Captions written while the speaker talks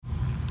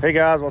Hey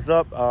guys, what's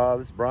up?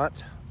 This is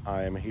Bryant.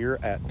 I am here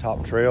at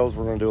Top Trails.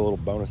 We're going to do a little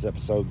bonus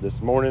episode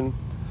this morning.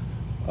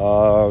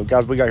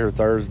 Guys, we got here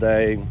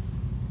Thursday.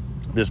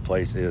 This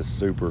place is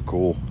super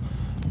cool.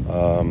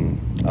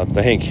 I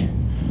think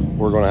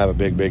we're going to have a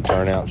big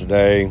turnout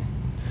today.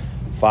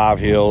 Five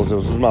Hills.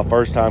 This is my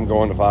first time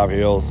going to Five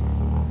Hills.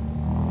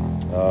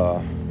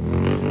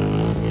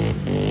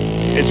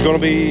 It's going to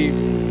be,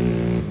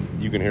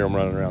 you can hear them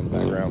running around the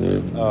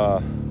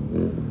background.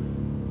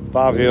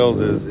 Five Hills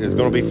is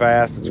going to be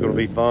fast. It's going to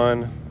be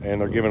fun,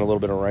 and they're giving a little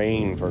bit of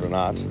rain for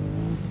tonight,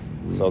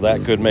 so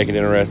that could make it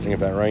interesting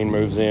if that rain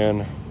moves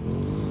in.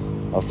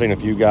 I've seen a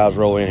few guys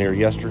roll in here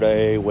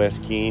yesterday. Wes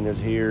Keene is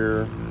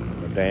here.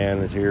 Dan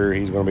is here.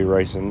 He's going to be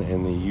racing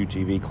in the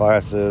UTV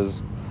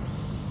classes.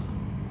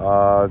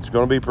 It's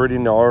going to be pretty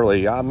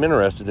gnarly. I'm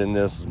interested in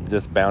this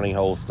bounty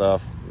hole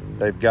stuff.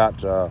 They've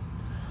got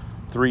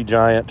 3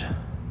 giant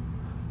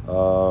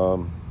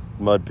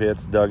mud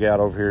pits dug out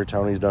over here.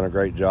 Tony's done a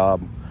great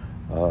job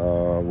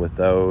with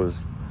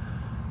those,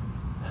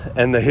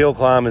 and the hill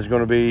climb is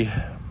going to be,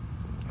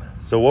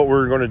 so what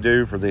we're going to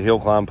do for the hill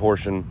climb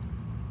portion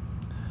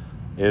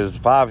is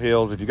Five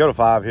Hills. If you go to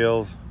Five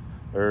Hills,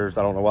 I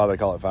don't know why they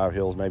call it Five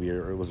Hills, maybe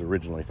it was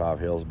originally Five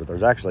Hills, but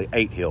there's actually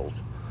 8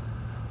 hills.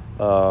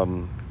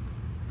 So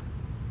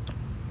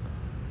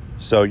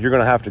you're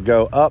going to have to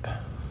go up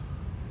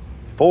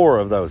 4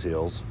 of those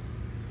hills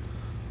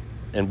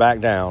and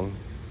back down.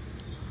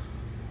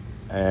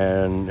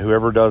 And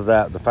whoever does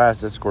that the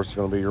fastest, of course, is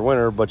going to be your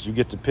winner. But you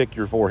get to pick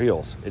your 4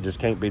 hills. It just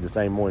can't be the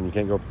same one. You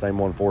can't go up the same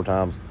one 4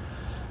 times.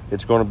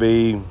 It's going to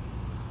be,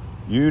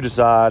 you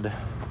decide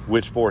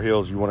which 4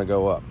 hills you want to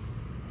go up.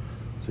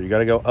 So you got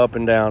to go up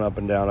and down, up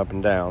and down, up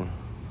and down.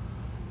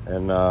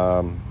 And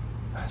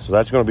so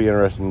that's going to be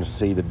interesting to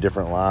see the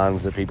different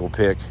lines that people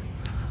pick.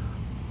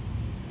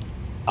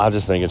 I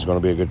just think it's going to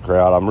be a good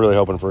crowd. I'm really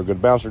hoping for a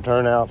good bouncer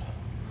turnout.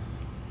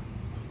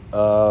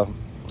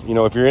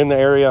 If you're in the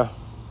area,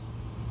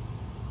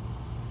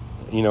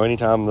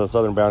 anytime the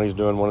Southern Bounty is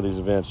doing one of these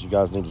events, you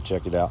guys need to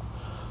check it out.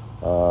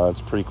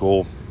 It's pretty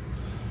cool.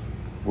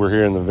 We're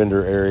here in the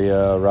vendor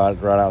area, right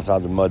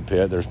outside the mud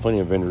pit. There's plenty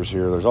of vendors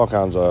here. There's all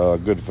kinds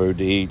of good food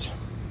to eat.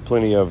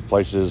 Plenty of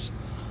places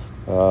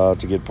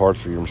to get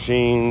parts for your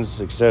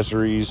machines,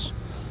 accessories.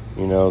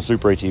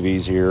 Super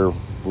ATVs here.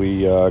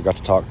 We got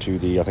to talk to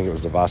I think it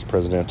was the vice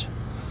president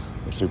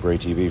of Super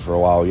ATV for a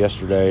while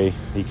yesterday.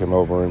 He came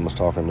over and was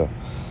talking to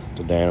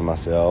Dan and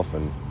myself,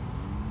 and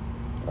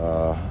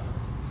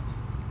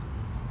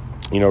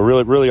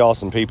really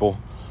awesome people.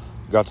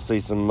 Got to see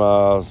some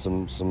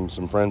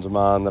friends of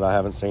mine that I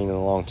haven't seen in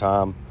a long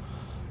time.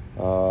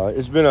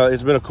 It's been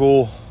a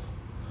cool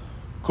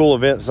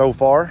event so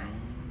far.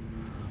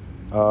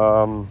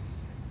 Man,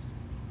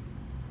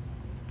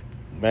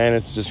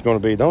 it's just going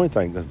to be, the only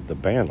thing, the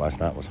band last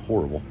night was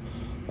horrible.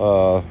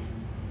 But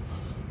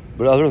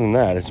other than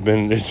that, it's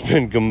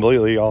been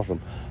completely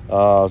awesome.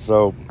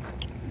 So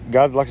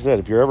guys, like I said,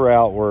 if you're ever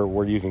out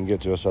where you can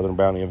get to a Southern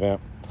Bounty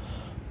event,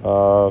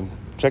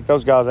 check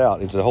those guys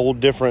out. It's a whole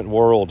different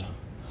world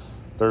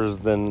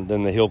than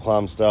the hill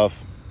climb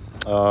stuff.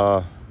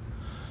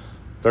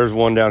 There's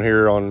one down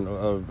here on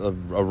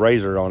a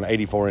Razor on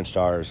 84-inch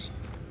tires.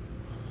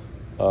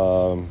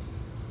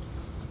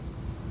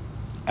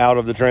 Out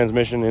of the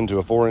transmission into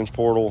a 4-inch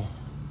portal,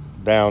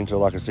 down to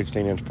like a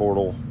 16-inch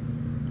portal.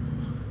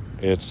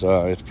 It's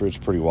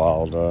pretty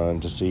wild,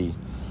 and to see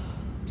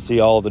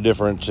all the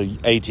different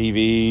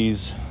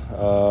ATVs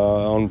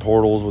on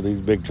portals with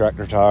these big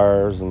tractor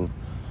tires, and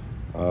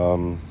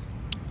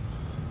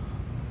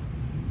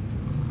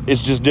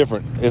it's just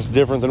different. It's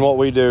different than what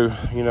we do.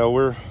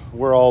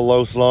 We're all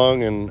low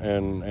slung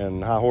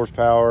and high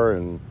horsepower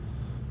and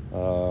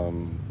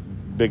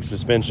big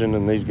suspension,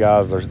 and these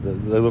guys,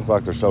 they look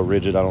like they're so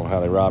rigid. I don't know how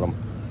they ride them.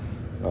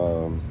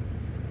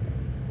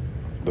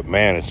 But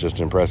man, it's just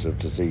impressive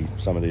to see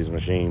some of these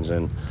machines,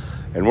 and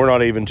we're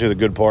not even to the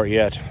good part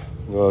yet.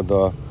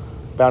 The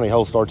bounty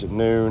hole starts at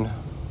noon.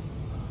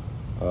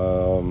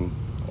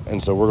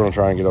 And so we're going to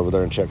try and get over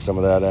there and check some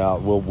of that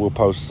out. We'll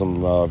post some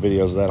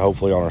videos of that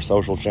hopefully on our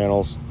social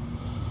channels.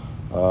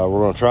 We're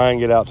going to try and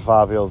get out to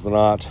Five Hills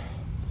tonight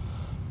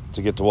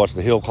to get to watch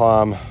the hill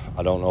climb.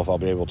 I don't know if I'll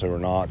be able to or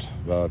not,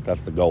 but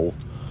that's the goal.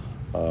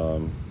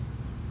 But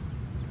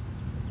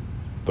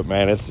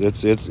man, it's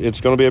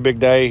going to be a big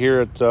day here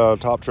at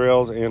Top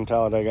Trails in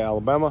Talledega,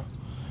 Alabama.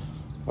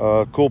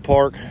 Cool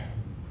park.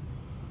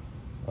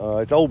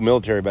 It's old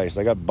military base.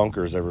 They got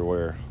bunkers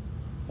everywhere,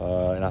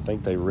 and I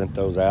think they rent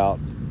those out.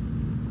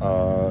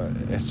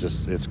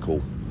 It's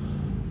cool.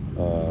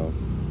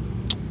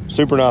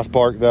 Super nice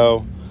park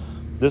though.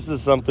 This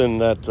is something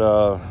that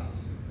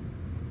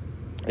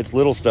it's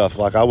little stuff.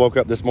 Like I woke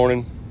up this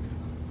morning,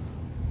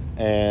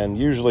 and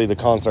usually the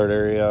concert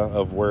area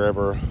of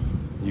wherever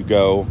you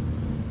go,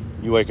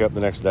 you wake up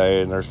the next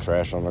day and there's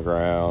trash on the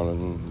ground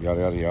and yada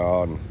yada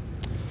yada.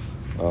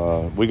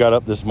 And, we got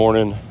up this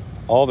morning,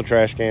 all the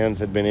trash cans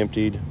had been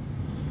emptied,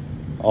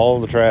 all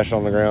the trash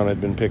on the ground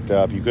had been picked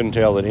up. You couldn't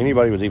tell that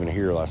anybody was even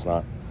here last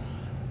night.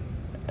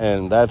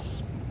 And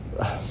that's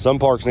some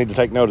parks need to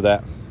take note of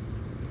that.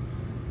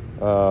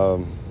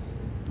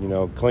 You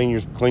know, clean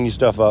your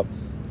stuff up.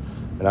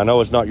 And I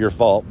know it's not your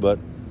fault, but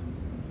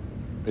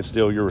it's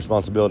still your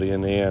responsibility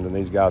in the end. And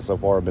these guys so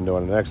far have been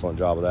doing an excellent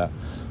job of that.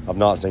 I've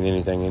not seen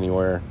anything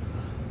anywhere.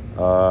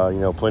 You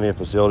know, plenty of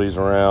facilities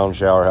around,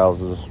 shower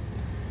houses.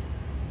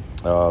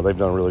 They've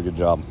done a really good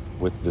job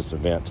with this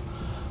event.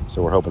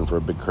 So we're hoping for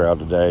a big crowd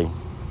today.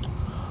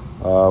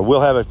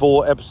 We'll have a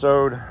full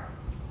episode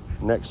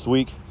next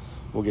week.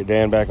 We'll get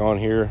Dan back on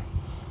here.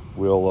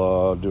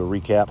 We'll do a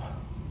recap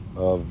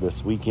of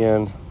this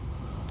weekend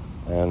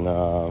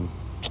and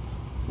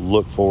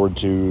look forward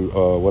to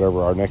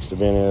whatever our next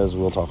event is.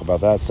 We'll talk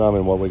about that some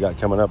and what we got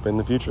coming up in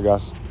the future,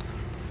 guys.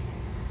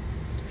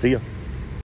 See ya.